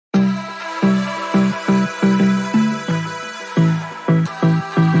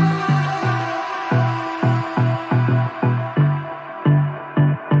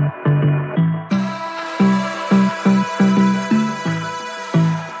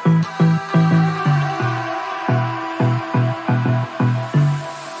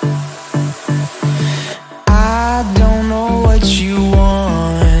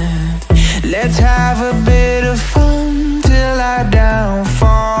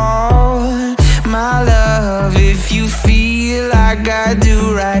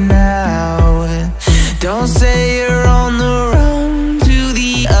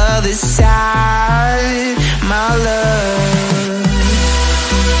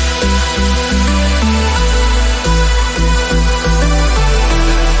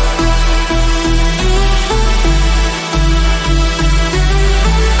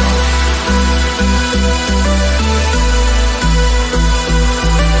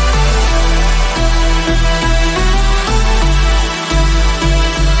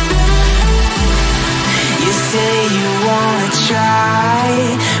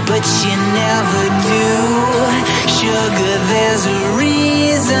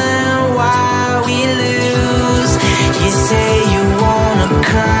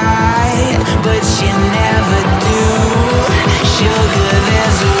but you never do. Sugar,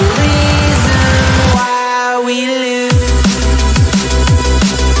 there's a reason why we lose.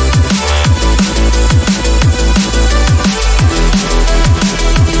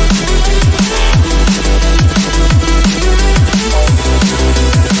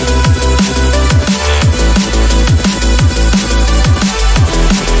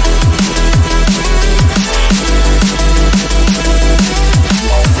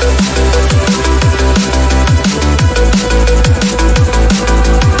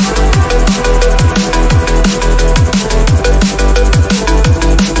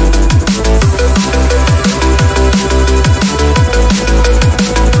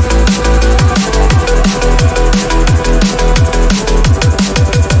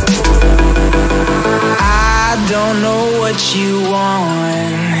 You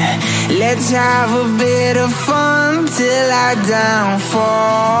want. Let's have a bit of fun till I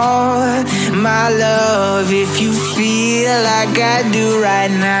downfall. My love, if you feel like I do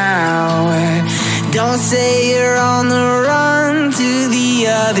right now, don't say you're on the run to the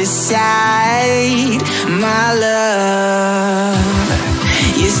other side. My love,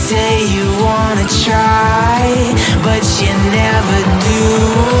 you say you wanna try, but you never do.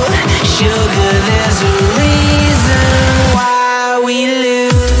 Sugar, there's a reason why we lose.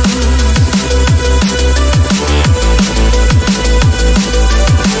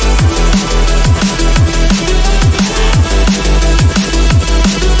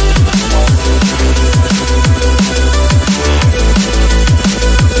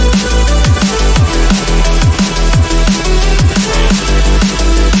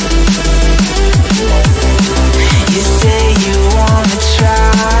 You say you wanna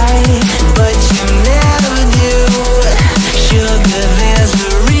try, but you never do. Sugar, there's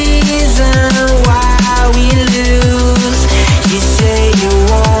a reason why we lose. You say you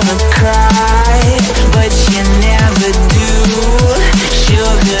wanna cry, but you never do.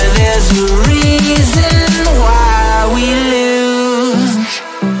 Sugar, there's a reason why we lose.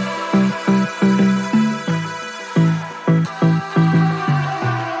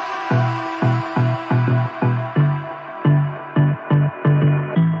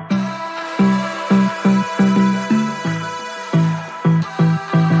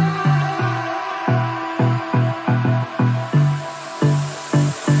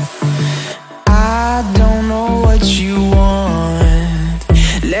 I don't know what you want.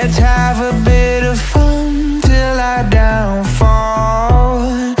 Let's have a bit of fun till I downfall.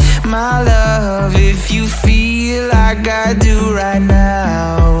 My love, if you feel like I do right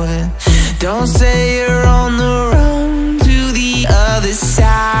now, don't say you're on the run to the other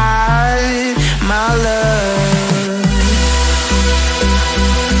side. My love,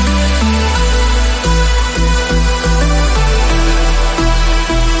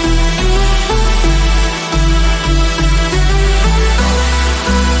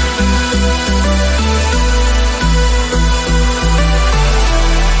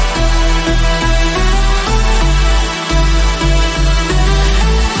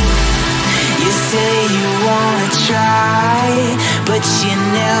 you say you wanna try, but you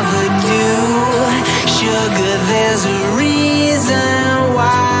never do. Sugar, there's a reason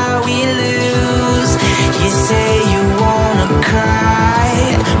why we lose. You say you wanna cry,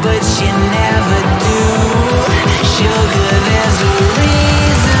 but you never do. Sugar, there's a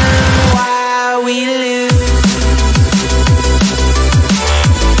reason why we lose.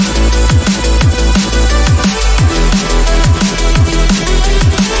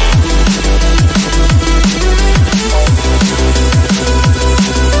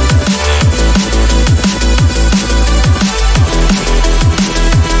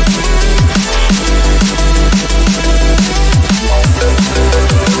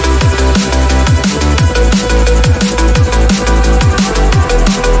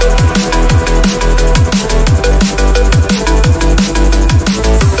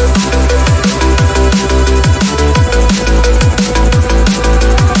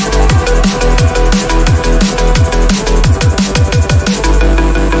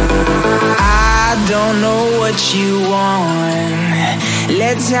 You want.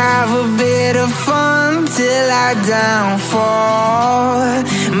 Let's have a bit of fun till I downfall.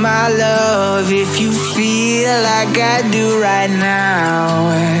 My love, if you feel like I do right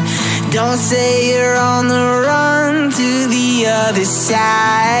now, don't say you're on the run to the other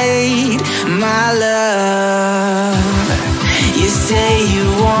side. My love, you say you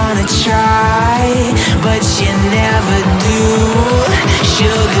wanna try, but you never do.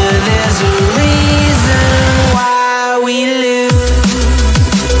 Sugar, there's a reason why we lose.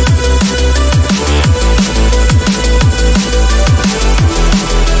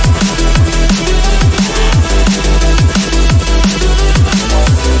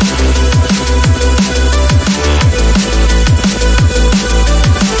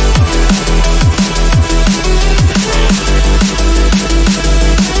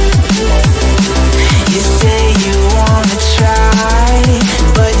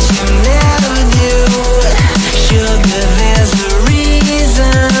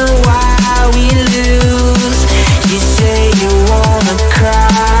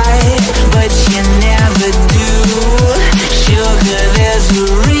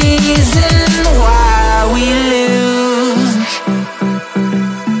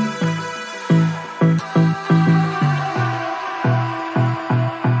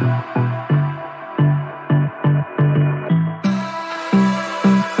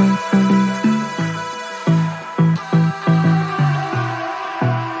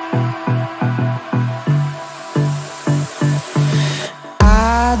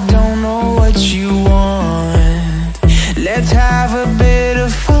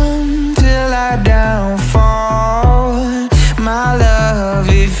 love,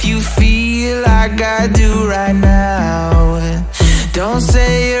 if you feel like I do right now, don't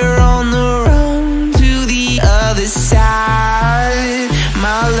say you're on the run to the other side,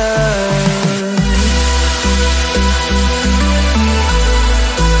 my love.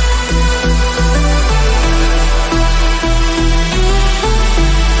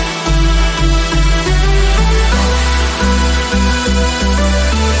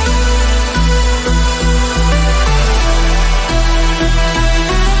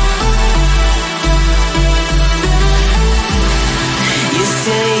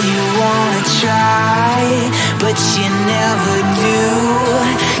 But you never do.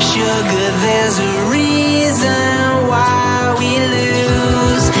 Sugar, there's a reason why we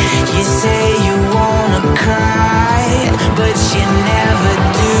lose. You say you wanna cry, but you never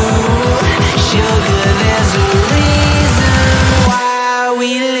do. Sugar, there's a reason why we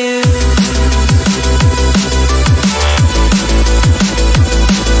lose.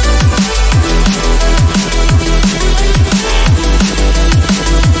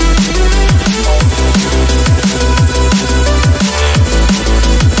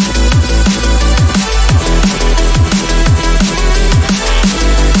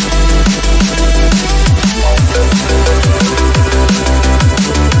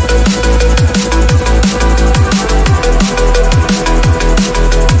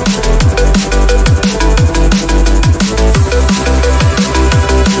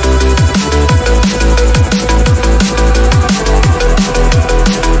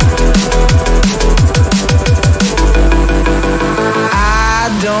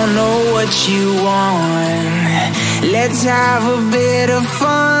 You want. Let's have a bit of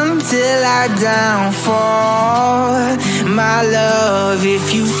fun till I downfall, my love,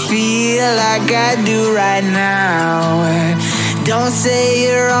 if you feel like I do right now, don't say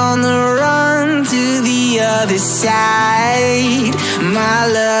you're on the run to the other side, my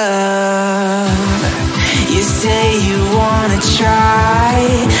love. You say you wanna try,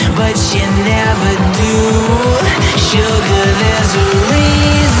 but you never do. Sugar, there's a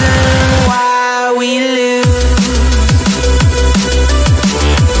reason why we lose.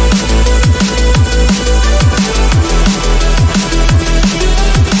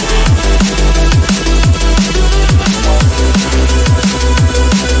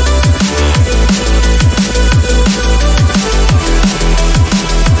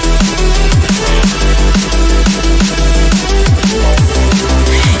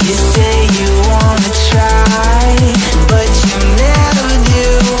 You say you wanna try, but you never do.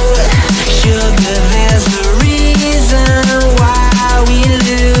 Sugar, there's a reason why we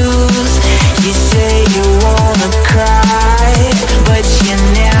lose. You say you wanna cry, but you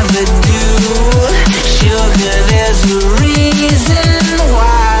never do. Sugar, there's a reason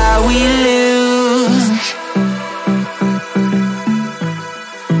why we lose.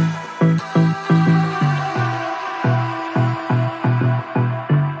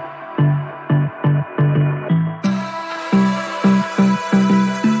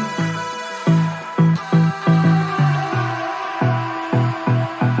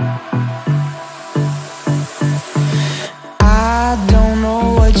 I don't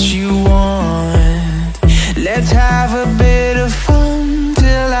know what you want. Let's have a bit of fun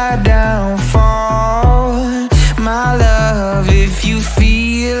till I downfall, my love, if you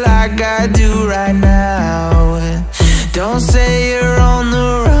feel like I do right now, don't say you're on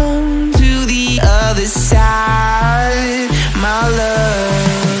the run to the other side, my love.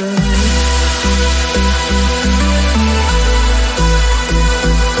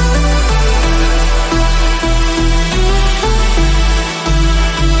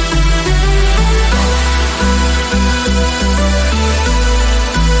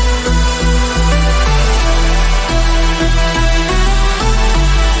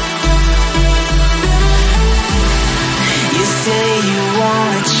 You say you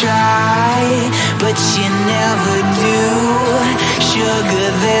wanna try, but you never do. Sugar,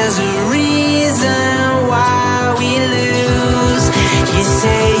 there's a reason why we lose. You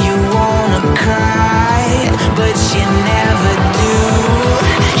say you wanna cry, but you never do.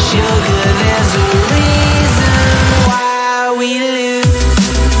 Sugar, there's a reason why we lose.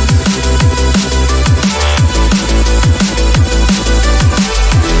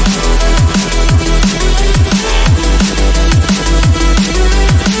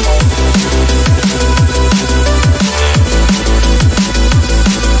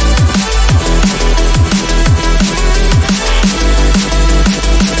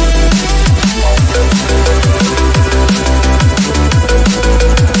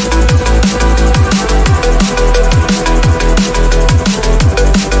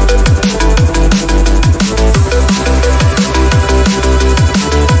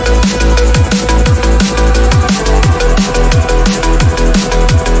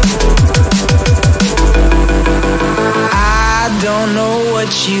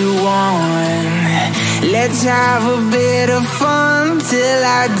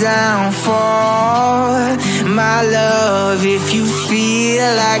 our downfall. My love, if you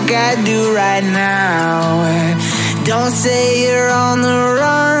feel like I do right now, don't say you're on the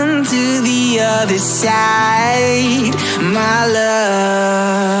run to the other side. My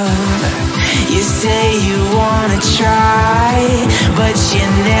love, you say you wanna try, but you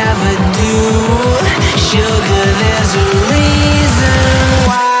never do. Sugar, there's a reason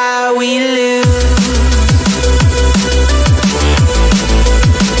why we lose.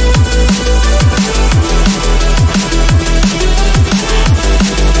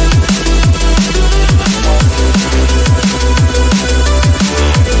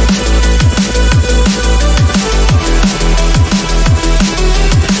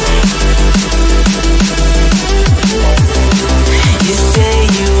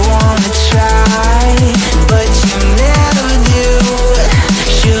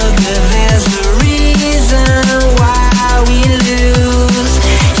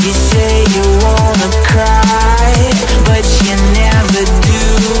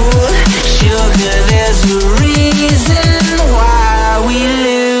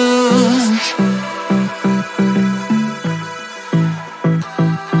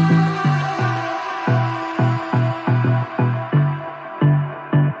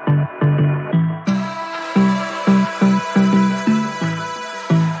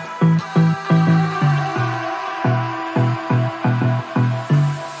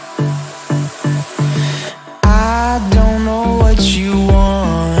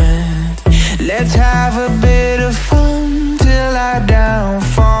 Let's have a bit of fun till I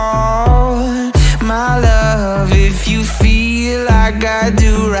downfall. My love, if you feel like I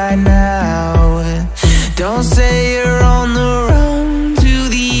do right now, don't say you're on the run to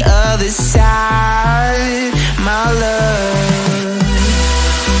the other side. My love,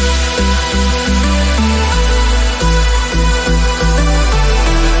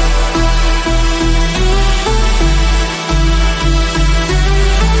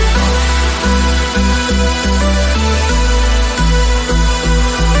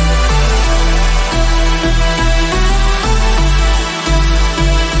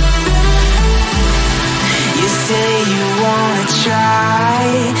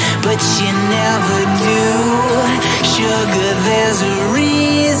 but you never do. Sugar, there's a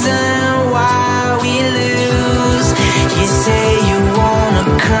reason why we lose. You say you wanna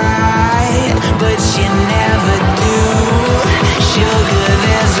cry, but you never do. Sugar,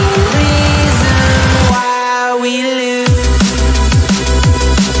 there's a reason why we lose.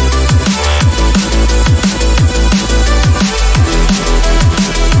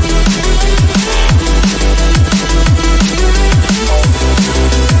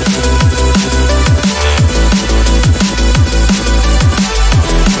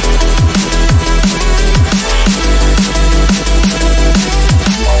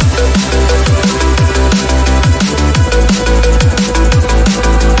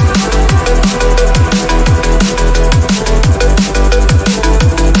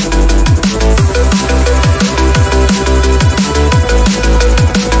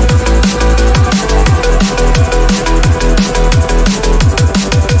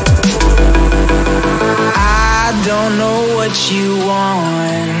 You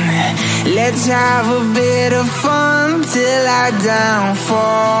want. Let's have a bit of fun till I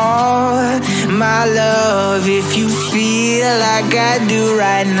downfall. My love, if you feel like I do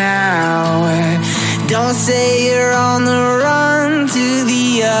right now, don't say you're on the run to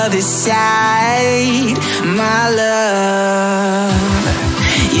the other side. My love,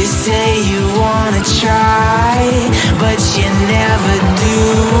 you say you wanna try, but you never do.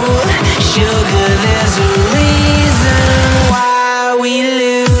 Sugar, there's a reason why we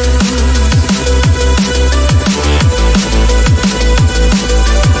lose.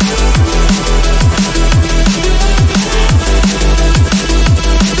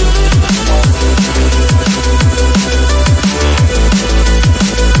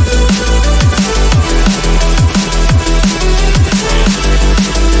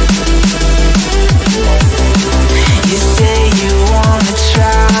 You say you wanna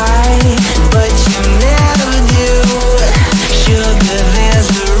try, but you never do. Sugar, there's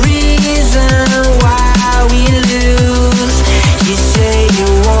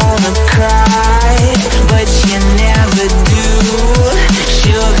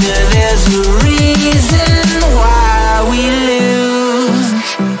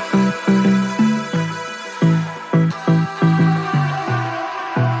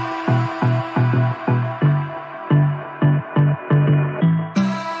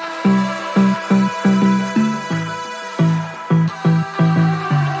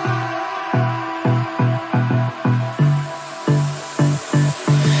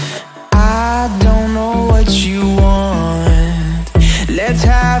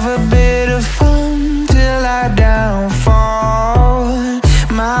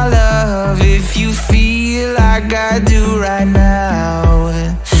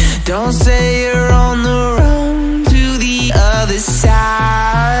Don't say you're on the run to the other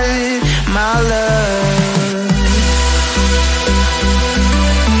side, my love.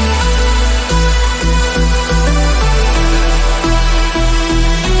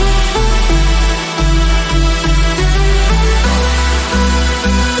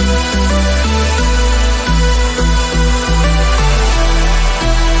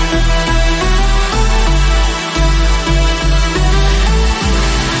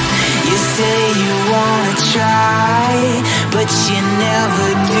 But you